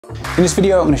In this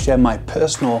video, I'm going to share my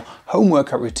personal home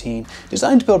workout routine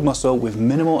designed to build muscle with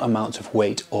minimal amounts of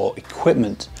weight or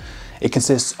equipment. It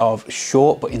consists of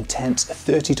short but intense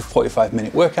 30 to 45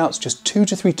 minute workouts just 2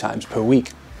 to 3 times per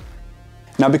week.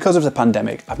 Now, because of the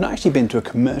pandemic, I've not actually been to a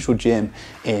commercial gym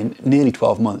in nearly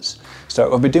 12 months.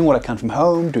 So I've been doing what I can from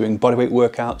home, doing bodyweight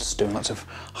workouts, doing lots of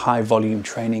high volume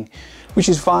training, which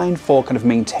is fine for kind of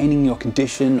maintaining your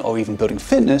condition or even building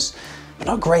fitness, but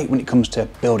not great when it comes to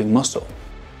building muscle.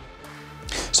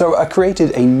 So I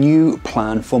created a new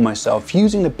plan for myself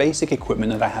using the basic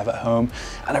equipment that I have at home,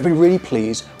 and I've been really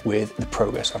pleased with the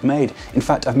progress I've made. In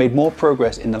fact, I've made more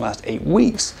progress in the last 8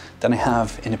 weeks than I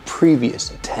have in the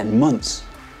previous 10 months.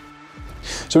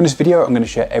 So in this video, I'm going to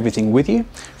share everything with you,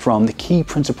 from the key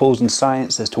principles and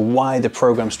science as to why the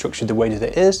program's structured the way that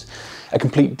it is, a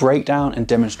complete breakdown and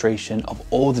demonstration of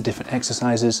all the different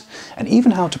exercises, and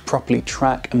even how to properly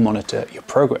track and monitor your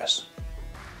progress.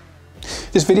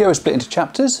 This video is split into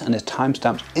chapters and there's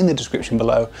timestamps in the description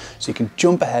below, so you can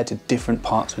jump ahead to different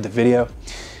parts of the video.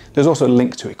 There's also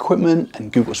links to equipment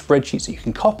and Google spreadsheets that you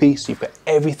can copy, so you've got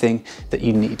everything that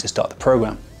you need to start the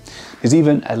program. There's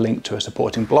even a link to a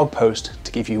supporting blog post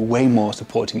to give you way more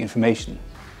supporting information.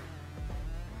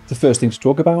 The first thing to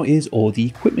talk about is all the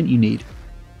equipment you need.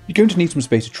 You're going to need some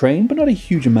space to train, but not a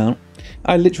huge amount.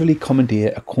 I literally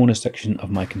commandeer a corner section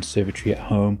of my conservatory at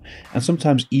home and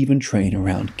sometimes even train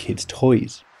around kids'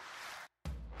 toys.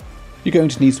 You're going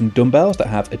to need some dumbbells that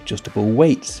have adjustable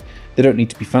weights. They don't need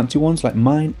to be fancy ones like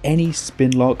mine. Any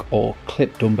spin lock or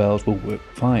clip dumbbells will work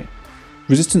fine.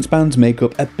 Resistance bands make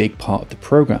up a big part of the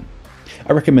program.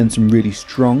 I recommend some really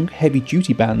strong,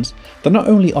 heavy-duty bands that not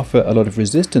only offer a lot of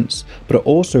resistance, but are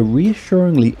also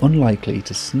reassuringly unlikely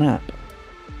to snap.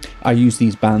 I use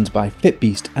these bands by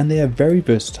FitBeast and they are very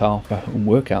versatile for home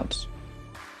workouts.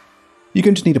 You're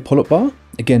going to need a pull-up bar.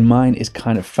 Again, mine is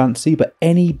kind of fancy, but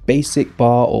any basic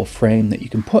bar or frame that you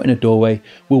can put in a doorway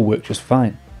will work just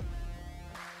fine.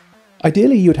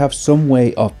 Ideally, you would have some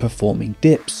way of performing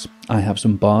dips. I have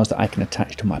some bars that I can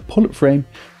attach to my pull-up frame,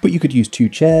 but you could use 2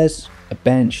 chairs, a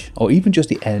bench, or even just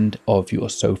the end of your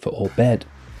sofa or bed.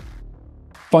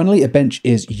 Finally, a bench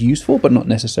is useful but not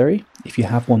necessary. If you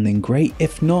have one, then great.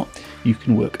 If not, you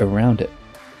can work around it.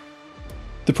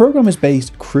 The program is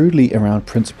based crudely around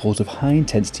principles of high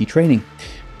intensity training,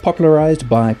 popularized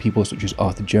by people such as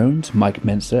Arthur Jones, Mike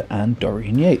Mentzer, and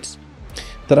Dorian Yates,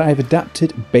 that I have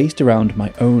adapted based around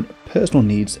my own personal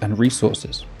needs and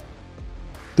resources.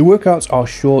 The workouts are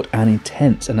short and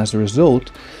intense, and as a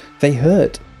result, they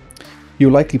hurt.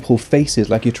 You'll likely pull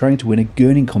faces like you're trying to win a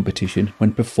gurning competition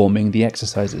when performing the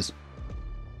exercises.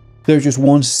 There is just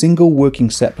one single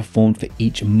working set performed for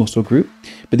each muscle group,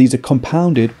 but these are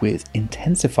compounded with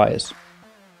intensifiers.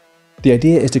 The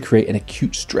idea is to create an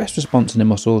acute stress response in the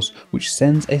muscles, which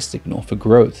sends a signal for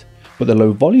growth, but the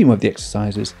low volume of the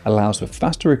exercises allows for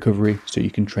faster recovery, so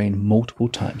you can train multiple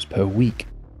times per week.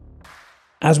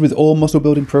 As with all muscle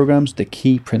building programs, the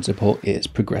key principle is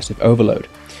progressive overload.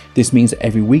 This means that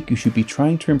every week you should be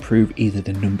trying to improve either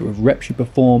the number of reps you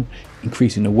perform,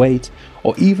 increasing the weight,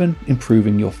 or even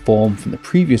improving your form from the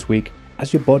previous week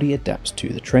as your body adapts to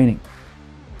the training.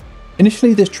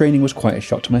 Initially, this training was quite a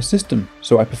shock to my system,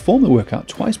 so I performed the workout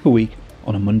twice per week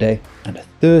on a Monday and a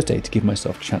Thursday to give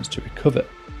myself a chance to recover.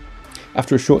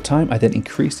 After a short time, I then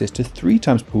increased this to 3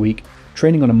 times per week,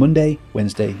 training on a Monday,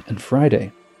 Wednesday, and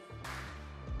Friday.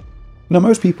 Now,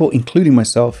 most people, including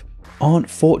myself, aren't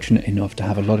fortunate enough to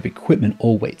have a lot of equipment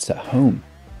or weights at home.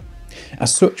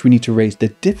 As such, we need to raise the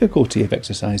difficulty of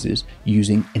exercises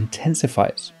using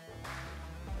intensifiers.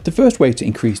 The first way to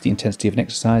increase the intensity of an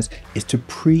exercise is to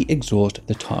pre-exhaust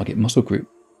the target muscle group.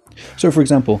 So for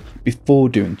example, before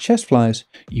doing chest flies,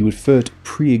 you would first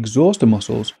pre-exhaust the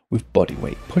muscles with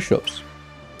bodyweight push-ups.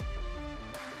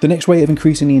 The next way of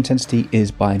increasing the intensity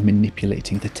is by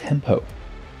manipulating the tempo.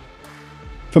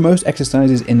 For most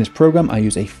exercises in this program, I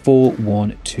use a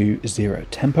 4-1-2-0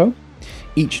 tempo.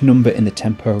 Each number in the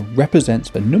tempo represents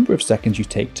the number of seconds you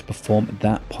take to perform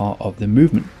that part of the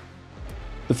movement.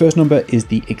 The first number is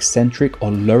the eccentric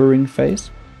or lowering phase.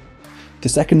 The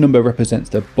second number represents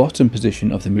the bottom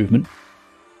position of the movement.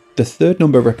 The third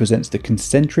number represents the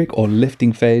concentric or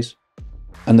lifting phase.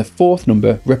 And the fourth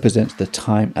number represents the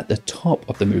time at the top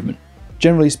of the movement.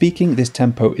 Generally speaking, this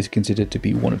tempo is considered to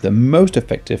be one of the most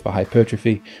effective for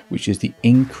hypertrophy, which is the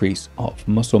increase of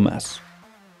muscle mass.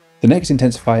 The next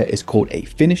intensifier is called a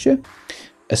finisher.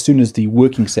 As soon as the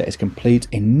working set is complete,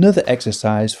 another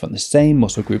exercise from the same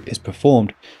muscle group is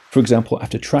performed. For example,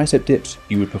 after tricep dips,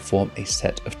 you would perform a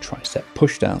set of tricep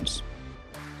pushdowns.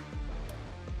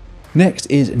 Next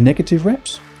is negative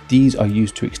reps. These are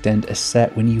used to extend a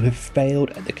set when you have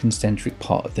failed at the concentric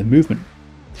part of the movement.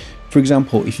 For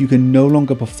example, if you can no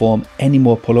longer perform any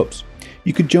more pull-ups,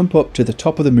 you could jump up to the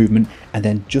top of the movement and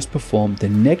then just perform the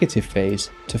negative phase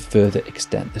to further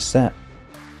extend the set.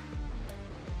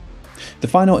 The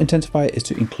final intensifier is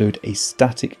to include a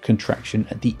static contraction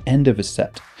at the end of a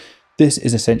set. This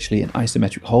is essentially an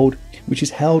isometric hold, which is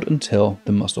held until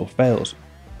the muscle fails.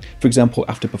 For example,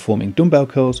 after performing dumbbell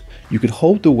curls, you could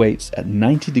hold the weights at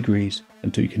 90 degrees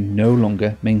until you can no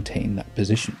longer maintain that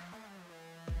position.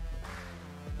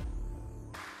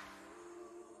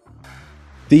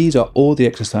 These are all the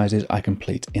exercises I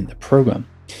complete in the program.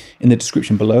 In the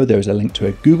description below, there is a link to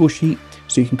a Google Sheet,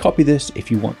 so you can copy this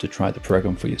if you want to try the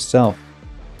program for yourself.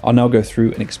 I'll now go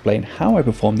through and explain how I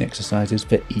perform the exercises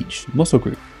for each muscle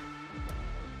group.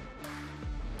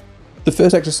 The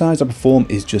first exercise I perform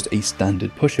is just a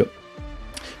standard push-up.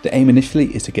 The aim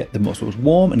initially is to get the muscles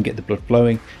warm and get the blood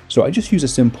flowing, so I just use a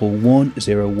simple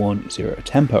 1-0-1-0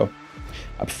 tempo.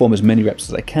 I perform as many reps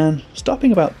as I can,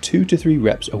 stopping about 2 to 3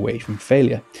 reps away from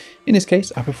failure. In this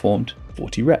case, I performed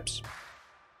 40 reps.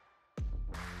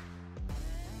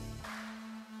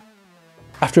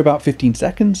 After about 15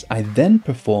 seconds, I then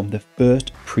perform the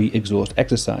first pre-exhaust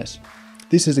exercise.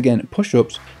 This is again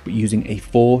push-ups, but using a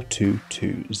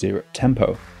 4-2-2-0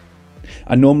 tempo.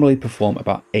 I normally perform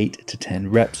about 8 to 10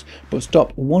 reps, but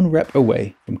stop 1 rep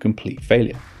away from complete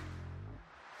failure.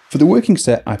 For the working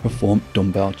set, I perform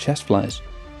dumbbell chest flies.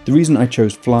 The reason I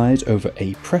chose flies over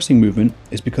a pressing movement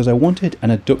is because I wanted an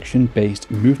adduction-based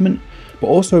movement, but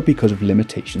also because of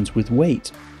limitations with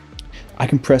weight. I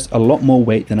can press a lot more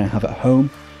weight than I have at home,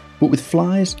 but with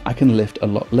flies, I can lift a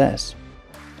lot less.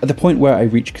 At the point where I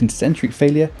reach concentric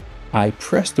failure, I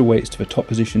press the weights to the top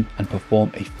position and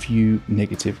perform a few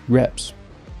negative reps.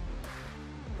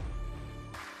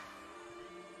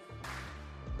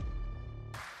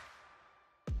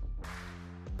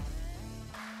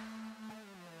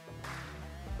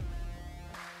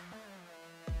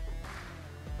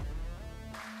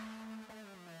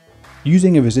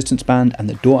 Using a resistance band and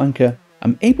the door anchor,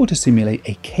 I'm able to simulate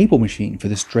a cable machine for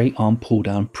the straight arm pull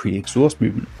down pre-exhaust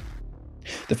movement.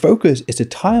 The focus is to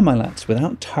tire my lats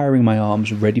without tiring my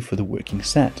arms ready for the working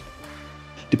set.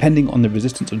 Depending on the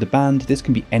resistance of the band, this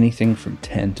can be anything from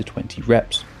 10 to 20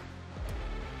 reps.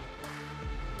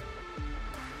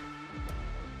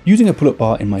 Using a pull-up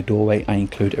bar in my doorway, I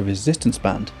include a resistance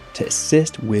band to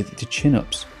assist with the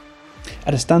chin-ups.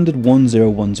 At a standard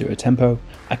 1-0-1-0 tempo,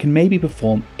 I can maybe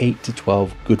perform 8 to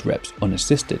 12 good reps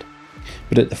unassisted,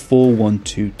 but at the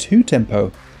 4-1-2-2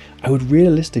 tempo, I would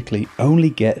realistically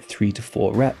only get 3 to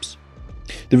 4 reps.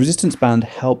 The resistance band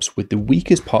helps with the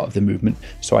weakest part of the movement,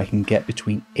 so I can get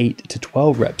between 8 to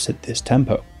 12 reps at this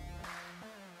tempo.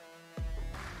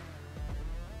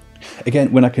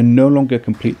 Again, when I can no longer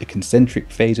complete the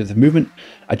concentric phase of the movement,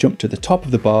 I jump to the top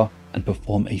of the bar and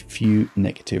perform a few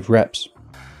negative reps.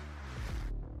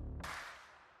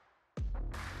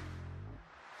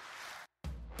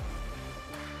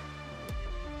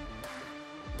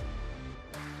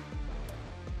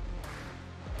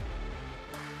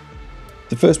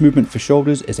 The first movement for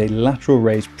shoulders is a lateral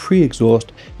raise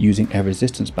pre-exhaust using a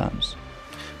resistance bands.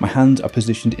 My hands are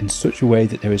positioned in such a way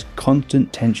that there is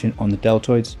constant tension on the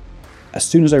deltoids. As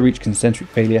soon as I reach concentric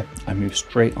failure, I move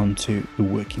straight onto the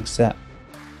working set.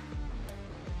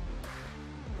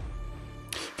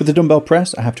 For the dumbbell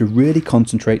press, I have to really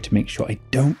concentrate to make sure I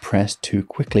don't press too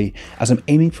quickly, as I'm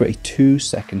aiming for a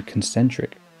 2-second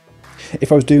concentric.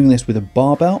 If I was doing this with a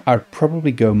barbell, I'd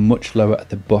probably go much lower at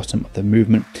the bottom of the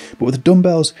movement, but with the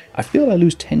dumbbells, I feel I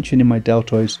lose tension in my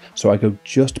deltoids, so I go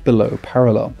just below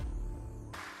parallel.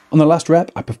 On the last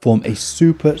rep, I perform a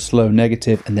super slow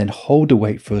negative and then hold the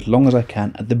weight for as long as I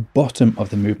can at the bottom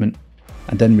of the movement,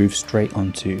 and then move straight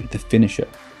onto the finisher.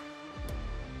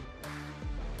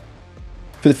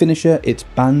 For the finisher, it's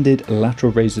banded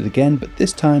lateral raises again, but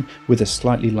this time with a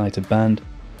slightly lighter band.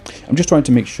 I'm just trying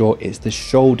to make sure it's the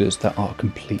shoulders that are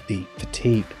completely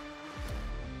fatigued.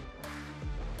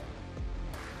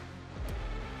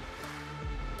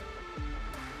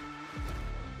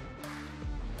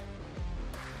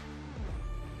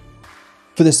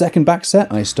 For the second back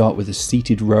set, I start with a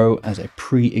seated row as a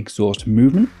pre-exhaust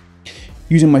movement.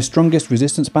 Using my strongest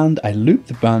resistance band, I loop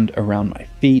the band around my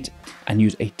feet and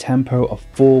use a tempo of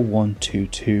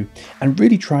 4-1-2-2 and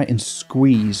really try and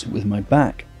squeeze with my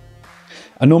back.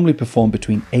 I normally perform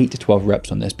between 8 to 12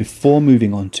 reps on this before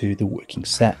moving on to the working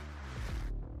set.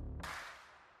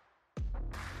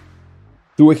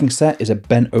 The working set is a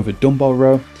bent over dumbbell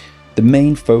row. The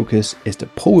main focus is to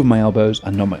pull with my elbows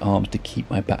and not my arms to keep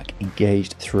my back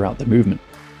engaged throughout the movement.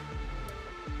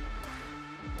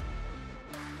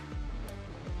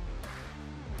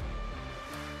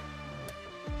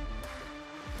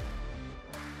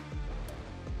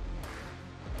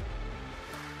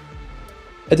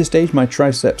 At this stage, my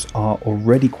triceps are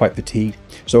already quite fatigued,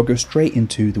 so I'll go straight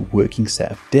into the working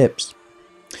set of dips.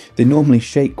 They normally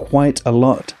shake quite a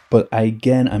lot, but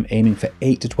again, I'm aiming for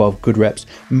 8 to 12 good reps,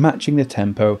 matching the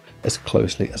tempo as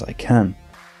closely as I can.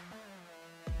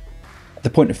 At the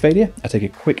point of failure, I take a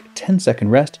quick 10-second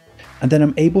rest, and then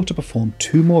I'm able to perform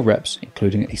 2 more reps,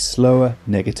 including a slower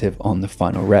negative on the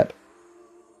final rep.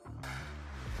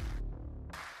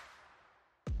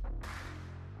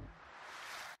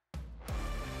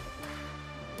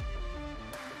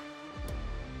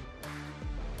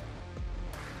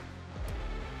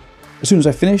 As soon as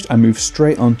I finished, I moved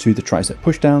straight onto the tricep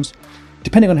pushdowns.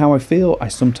 Depending on how I feel, I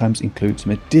sometimes include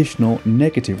some additional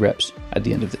negative reps at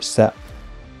the end of this set.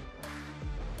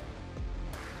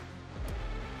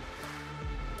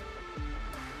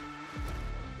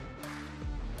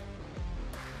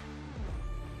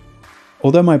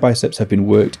 Although my biceps have been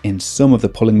worked in some of the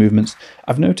pulling movements,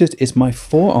 I've noticed it's my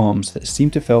forearms that seem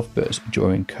to fail first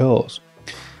during curls.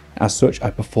 As such, I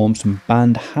perform some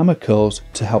band hammer curls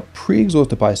to help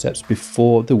pre-exhaust the biceps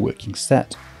before the working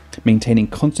set, maintaining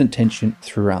constant tension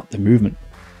throughout the movement.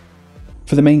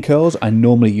 For the main curls, I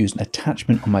normally use an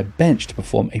attachment on my bench to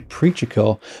perform a preacher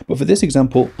curl, but for this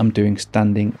example, I'm doing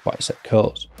standing bicep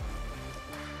curls.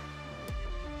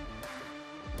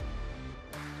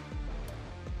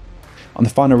 On the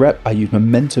final rep, I use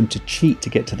momentum to cheat to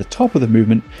get to the top of the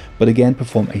movement, but again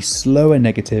perform a slower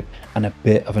negative and a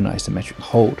bit of an isometric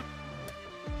hold.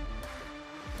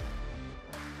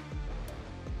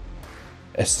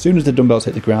 As soon as the dumbbells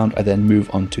hit the ground, I then move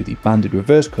on to the banded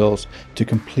reverse curls to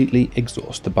completely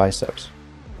exhaust the biceps.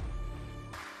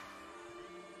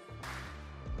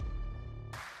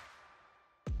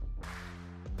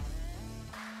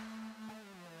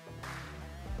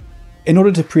 In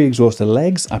order to pre-exhaust the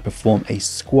legs, I perform a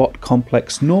squat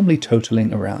complex, normally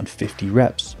totaling around 50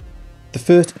 reps. The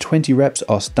first 20 reps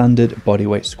are standard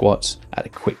bodyweight squats at a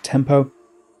quick tempo.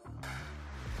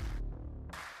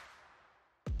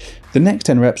 The next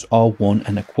 10 reps are 1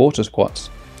 1/4 squats.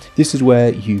 This is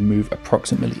where you move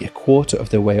approximately a quarter of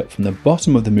the way up from the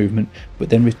bottom of the movement, but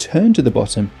then return to the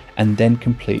bottom and then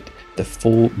complete the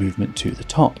full movement to the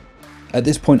top. At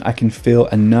this point, I can feel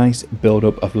a nice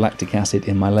buildup of lactic acid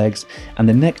in my legs, and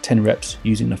the next 10 reps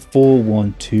using a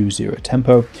 4-1-2-0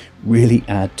 tempo really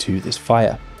add to this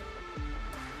fire.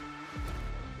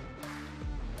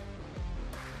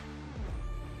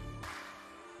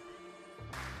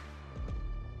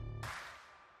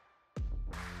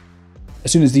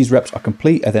 As soon as these reps are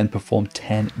complete, I then perform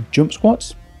 10 jump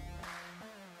squats.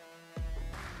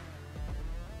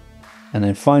 And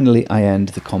then finally, I end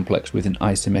the complex with an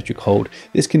isometric hold.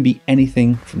 This can be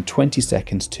anything from 20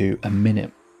 seconds to a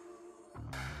minute.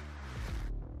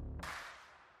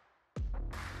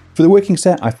 For the working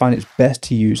set, I find it's best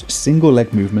to use single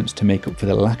leg movements to make up for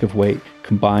the lack of weight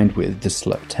combined with the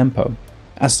slow tempo.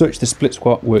 As such, the split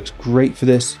squat works great for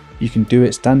this. You can do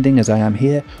it standing as I am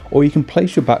here, or you can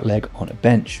place your back leg on a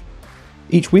bench.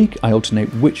 Each week, I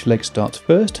alternate which leg starts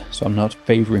first, so I'm not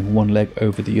favouring one leg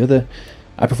over the other.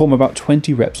 I perform about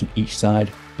 20 reps on each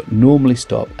side, but normally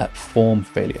stop at form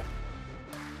failure.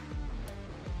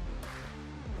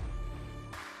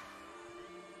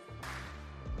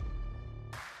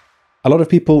 A lot of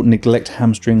people neglect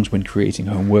hamstrings when creating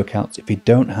home workouts if they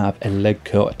don't have a leg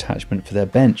curl attachment for their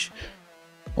bench.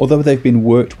 Although they've been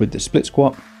worked with the split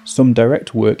squat, some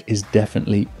direct work is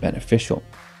definitely beneficial.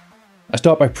 I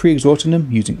start by pre-exhausting them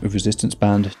using a resistance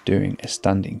band doing a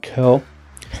standing curl.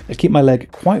 I keep my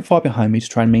leg quite far behind me to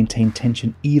try and maintain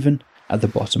tension even at the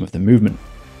bottom of the movement.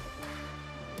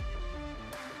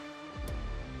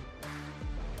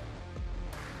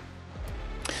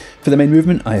 For the main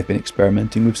movement, I have been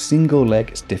experimenting with single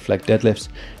leg stiff leg deadlifts.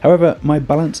 However, my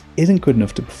balance isn't good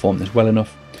enough to perform this well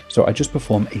enough, so I just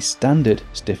perform a standard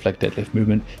stiff leg deadlift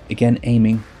movement, again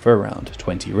aiming for around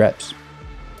 20 reps.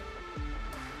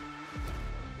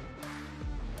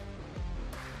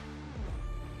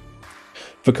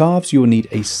 For calves, you will need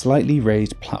a slightly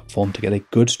raised platform to get a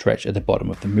good stretch at the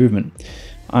bottom of the movement.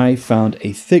 I found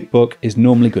a thick book is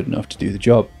normally good enough to do the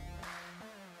job.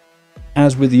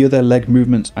 As with the other leg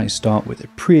movements, I start with a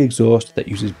pre-exhaust that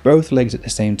uses both legs at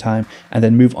the same time and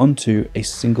then move on to a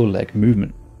single leg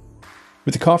movement.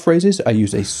 With the calf raises, I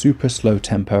use a super slow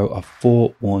tempo of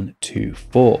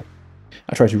 4-1-2-4.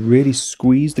 I try to really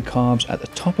squeeze the calves at the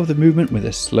top of the movement with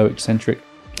a slow eccentric.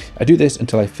 I do this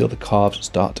until I feel the calves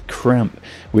start to cramp,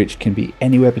 which can be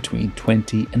anywhere between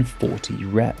 20 and 40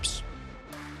 reps.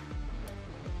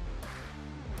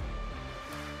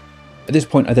 At this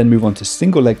point, I then move on to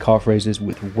single leg calf raises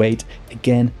with weight,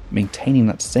 again maintaining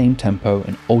that same tempo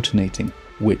and alternating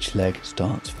which leg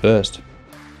starts first.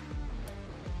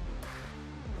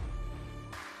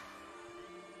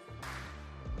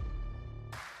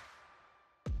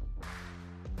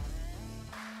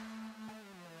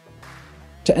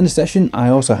 To end the session, I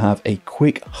also have a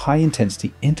quick high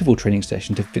intensity interval training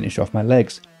session to finish off my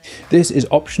legs. This is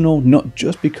optional not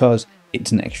just because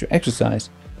it's an extra exercise,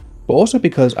 but also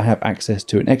because I have access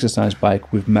to an exercise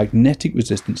bike with magnetic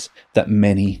resistance that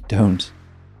many don't.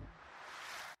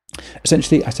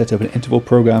 Essentially, I set up an interval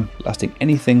program lasting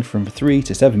anything from 3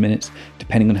 to 7 minutes,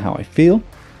 depending on how I feel.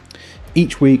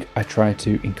 Each week, I try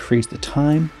to increase the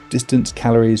time, distance,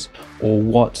 calories, or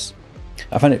watts.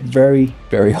 I find it very,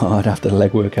 very hard after the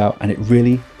leg workout, and it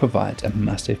really provides a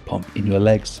massive pump in your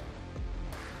legs.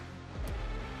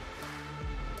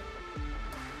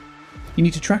 You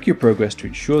need to track your progress to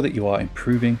ensure that you are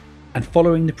improving and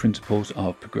following the principles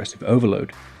of progressive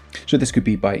overload. So this could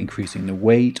be by increasing the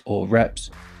weight or reps,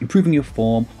 improving your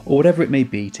form, or whatever it may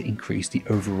be to increase the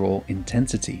overall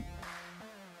intensity.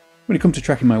 When it comes to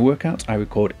tracking my workouts, I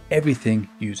record everything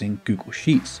using Google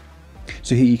Sheets.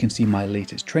 So here you can see my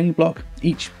latest training block.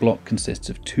 Each block consists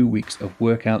of 2 weeks of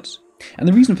workouts. And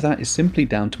the reason for that is simply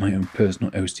down to my own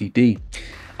personal OCD.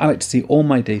 I like to see all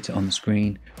my data on the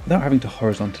screen without having to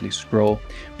horizontally scroll,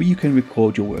 but you can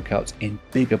record your workouts in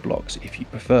bigger blocks if you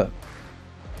prefer.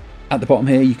 At the bottom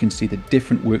here, you can see the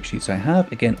different worksheets I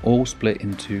have, again, all split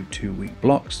into 2-week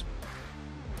blocks.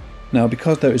 Now,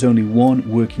 because there is only one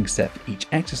working set for each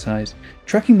exercise,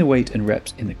 tracking the weight and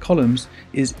reps in the columns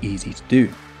is easy to do.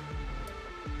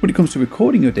 When it comes to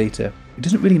recording your data, it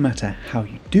doesn't really matter how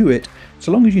you do it,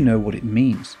 so long as you know what it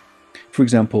means. For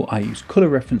example, I use color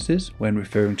references when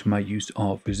referring to my use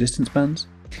of resistance bands.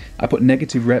 I put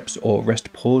negative reps or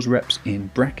rest pause reps in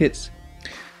brackets.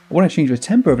 When I change the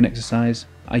tempo of an exercise,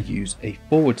 I use a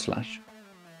 /.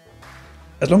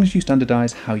 As long as you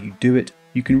standardize how you do it,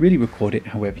 you can really record it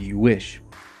however you wish.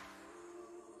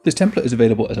 This template is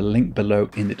available as a link below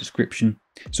in the description,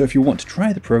 so if you want to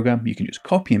try the program, you can just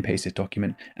copy and paste this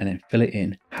document and then fill it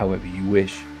in however you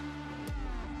wish.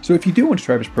 So if you do want to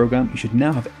try this program, you should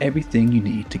now have everything you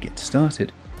need to get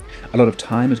started. A lot of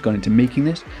time has gone into making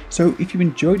this, so if you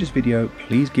enjoyed this video,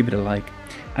 please give it a like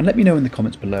and let me know in the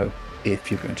comments below if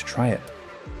you're going to try it.